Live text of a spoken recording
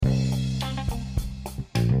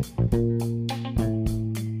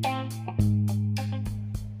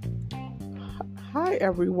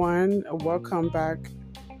everyone. Welcome back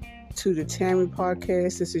to the Tammy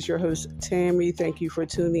Podcast. This is your host, Tammy. Thank you for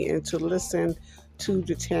tuning in to listen to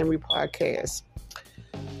the Tammy Podcast.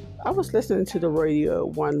 I was listening to the radio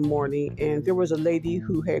one morning, and there was a lady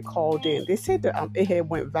who had called in. They said that it had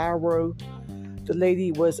went viral. The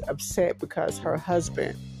lady was upset because her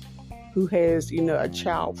husband, who has, a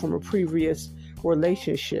child from a previous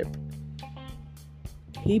relationship,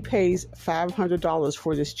 he pays $500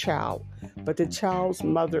 for this child, but the child's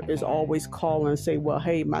mother is always calling and say, well,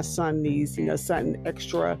 hey, my son needs, something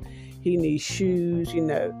extra. He needs shoes,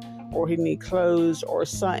 or he needs clothes or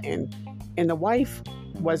something. And the wife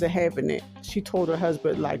wasn't having it. She told her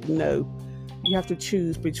husband, no, you have to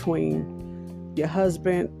choose between your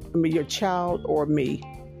your child or me.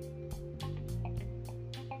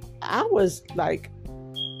 I was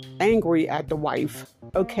angry at the wife.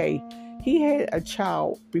 Okay. He had a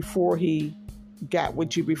child before he got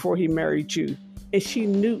with you, before he married you, and she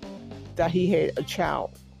knew that he had a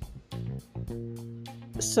child.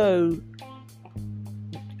 So,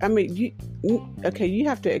 you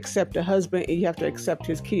have to accept the husband and you have to accept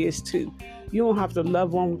his kids too. You don't have to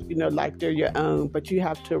love them, like they're your own, but you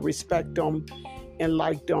have to respect them and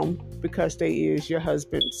like them because they is your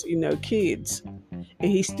husband's, kids.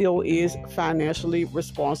 And he still is financially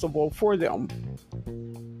responsible for them.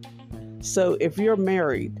 So if you're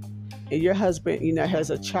married and your husband,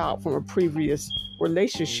 has a child from a previous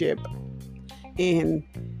relationship and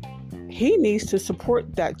he needs to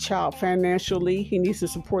support that child financially, he needs to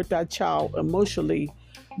support that child emotionally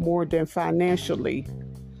more than financially.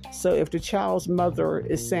 So if the child's mother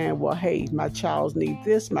is saying, well, hey, my child needs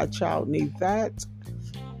this, my child needs that,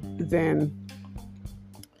 then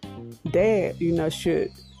dad,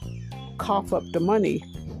 should cough up the money.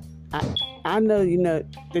 I know,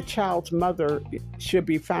 the child's mother should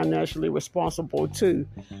be financially responsible too,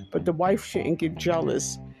 but the wife shouldn't get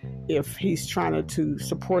jealous if he's trying to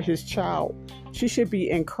support his child. She should be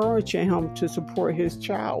encouraging him to support his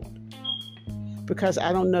child, because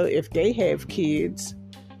I don't know if they have kids,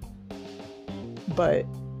 but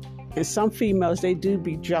in some females, they do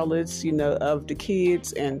be jealous, of the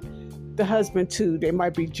kids, and the husband too. They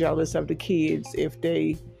might be jealous of the kids if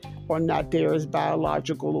they are not there as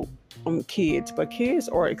biological kids, but kids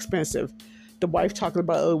are expensive. The wife talking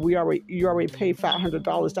about, you already paid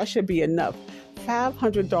 $500. That should be enough.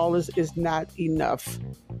 $500 is not enough.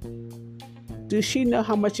 Does she know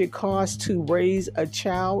how much it costs to raise a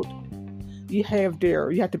child? You have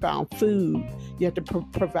to buy them food. You have to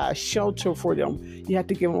provide shelter for them. You have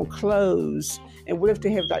to give them clothes. And what if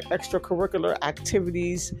they have extracurricular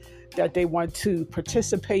activities that they want to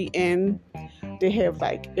participate in? They have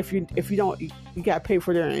if you don't, you got to pay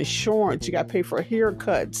for their insurance. You got to pay for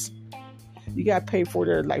haircuts. You got to pay for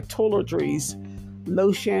their toiletries,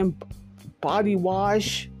 lotion, body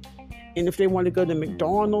wash. And if they want to go to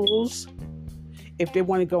McDonald's, if they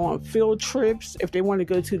want to go on field trips, if they want to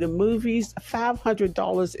go to the movies,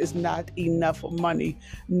 $500 is not enough money.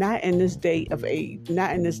 Not in this day of age.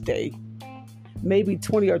 Not in this day. Maybe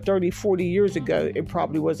 20 or 30, 40 years ago, it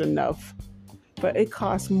probably was enough. But it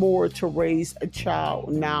costs more to raise a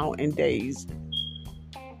child nowadays.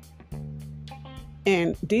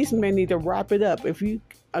 And these men need to wrap it up. They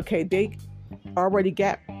already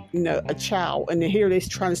got, a child, and here they're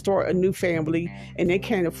trying to start a new family, and they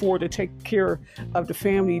can't afford to take care of the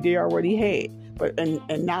family they already had. But and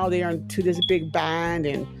now they're into this big bind,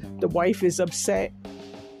 and the wife is upset.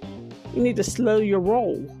 You need to slow your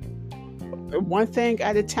roll. One thing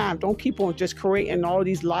at a time. Don't keep on just creating all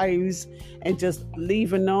these lives and just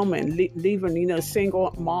leaving them and leaving,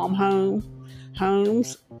 single mom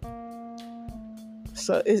homes.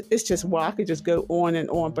 So it's just, I could just go on and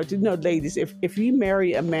on. But ladies, if you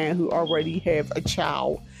marry a man who already have a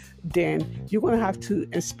child, then you're going to have to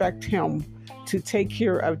expect him to take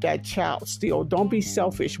care of that child still. Don't be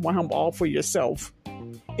selfish. Want him all for yourself.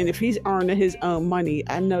 And if he's earning his own money,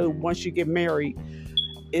 I know once you get married,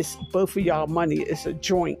 it's both of y'all money. It's a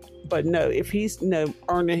joint. But no, if he's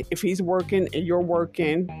earning, if he's working and you're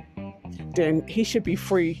working, then he should be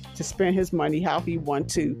free to spend his money how he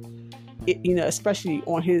wants to. Especially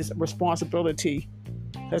on his responsibility,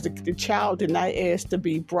 because the child did not ask to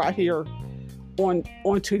be brought here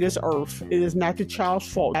onto this earth. It is not the child's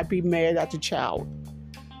fault. Not be mad at the child.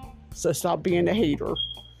 So stop being a hater.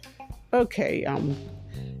 Okay,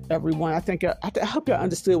 everyone. I hope y'all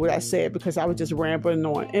understood what I said, because I was just rambling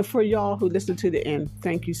on. And for y'all who listened to the end,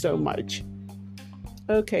 thank you so much.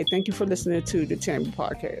 Okay, thank you for listening to the Tammy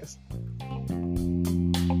Podcast.